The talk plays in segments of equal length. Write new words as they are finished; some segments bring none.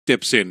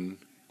steps in.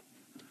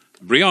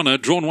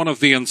 Brianna, drawn one of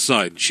the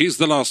inside. She's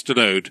the last to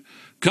load.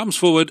 Comes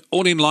forward,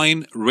 all in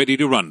line, ready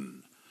to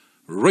run.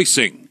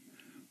 Racing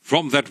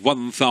from that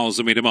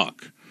 1,000 metre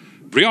mark.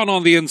 Brianna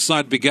on the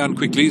inside began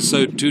quickly,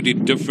 so too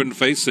did Different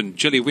Face, and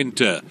Chilly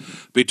Winter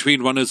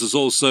between runners is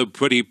also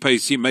pretty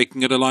pacey,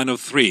 making it a line of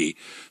 3.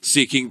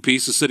 Seeking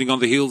Peace is sitting on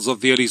the heels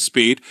of the early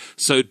speed,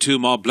 so too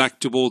Mar Black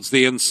towards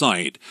the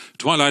inside.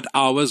 Twilight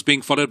Hours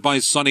being followed by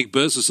Sonic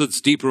Burst, who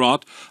sits deeper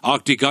out.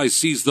 Arctic Ice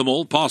sees them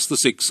all past the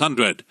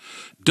 600.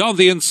 Down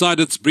the inside,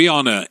 it's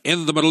Brianna.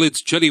 In the middle,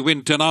 it's Chilly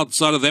Winter. And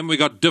outside of them, we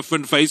got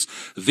Different Face.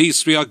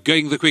 These three are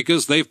going the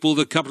quickest. They've pulled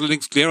a couple of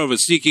links clear over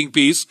Seeking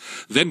Peace.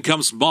 Then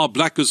comes Mar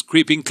Black, who's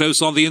creeping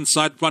close on the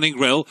inside, running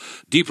rail.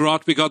 Deeper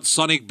out, we got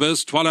Sonic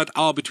Burst. Twilight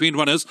Hour between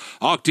runners.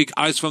 Arctic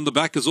Ice from the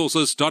back is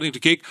also starting to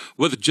kick,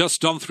 with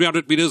just on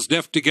 300 metres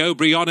left to go.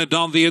 Brianna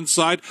down the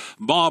inside.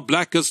 Mar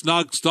Black is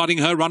now starting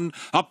her run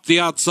up the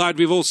outside.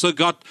 We've also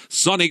got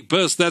Sonic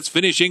Burst that's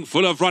finishing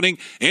full of running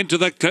into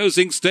the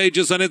closing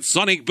stages, and it's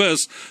Sonic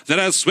Burst that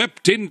has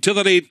swept into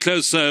the lead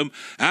close home,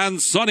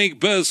 and Sonic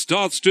Burst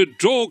starts to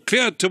draw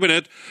clear to win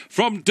it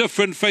from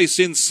Different Face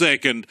in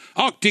second,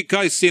 Arctic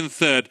Ice in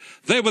third.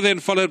 They were then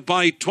followed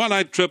by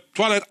Twilight Trip,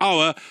 Twilight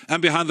Hour,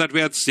 and behind that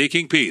we had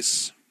Seeking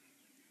Peace.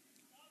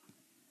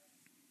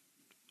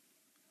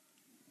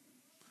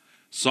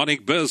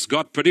 Sonic Burst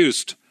got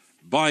produced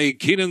by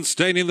Keenan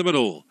Stain in the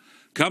middle,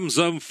 comes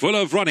home full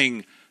of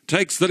running,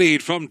 takes the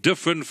lead from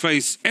Different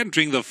Face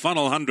entering the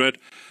final 100,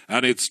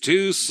 and it's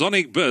 2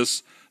 Sonic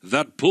Burst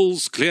that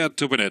pulls clear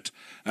to win it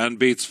and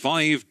beats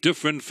 5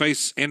 Different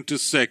Face into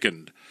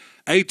second.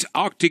 8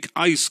 Arctic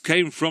Ice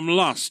came from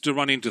last to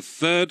run into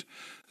third.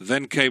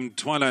 Then came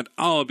Twilight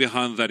Hour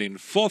behind that in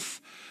fourth.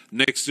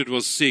 Next it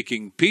was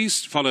Seeking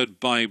Peace, followed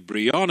by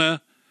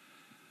Brianna.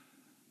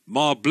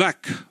 Mar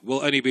Black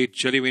will only beat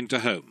Chilly Winter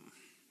home.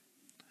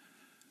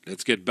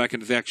 Let's get back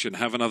into the action.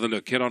 Have another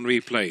look. Here on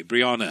replay.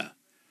 Brianna,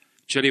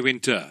 Chilly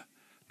Winter,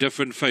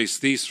 Different Face.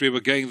 These three were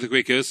going the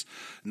quickest.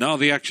 Now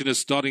the action is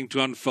starting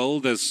to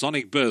unfold as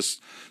Sonic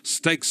Burst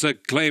stakes her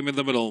claim in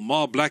the middle.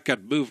 Mar Black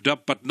had moved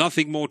up, but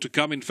nothing more to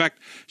come. In fact,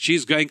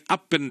 she's going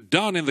up and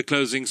down in the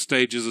closing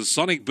stages as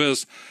Sonic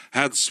Burst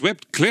had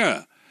swept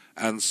clear.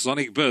 And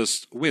Sonic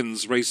Burst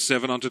wins race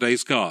 7 on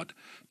today's card.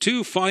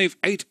 2, 5,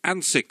 8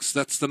 and 6.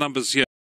 That's the numbers here.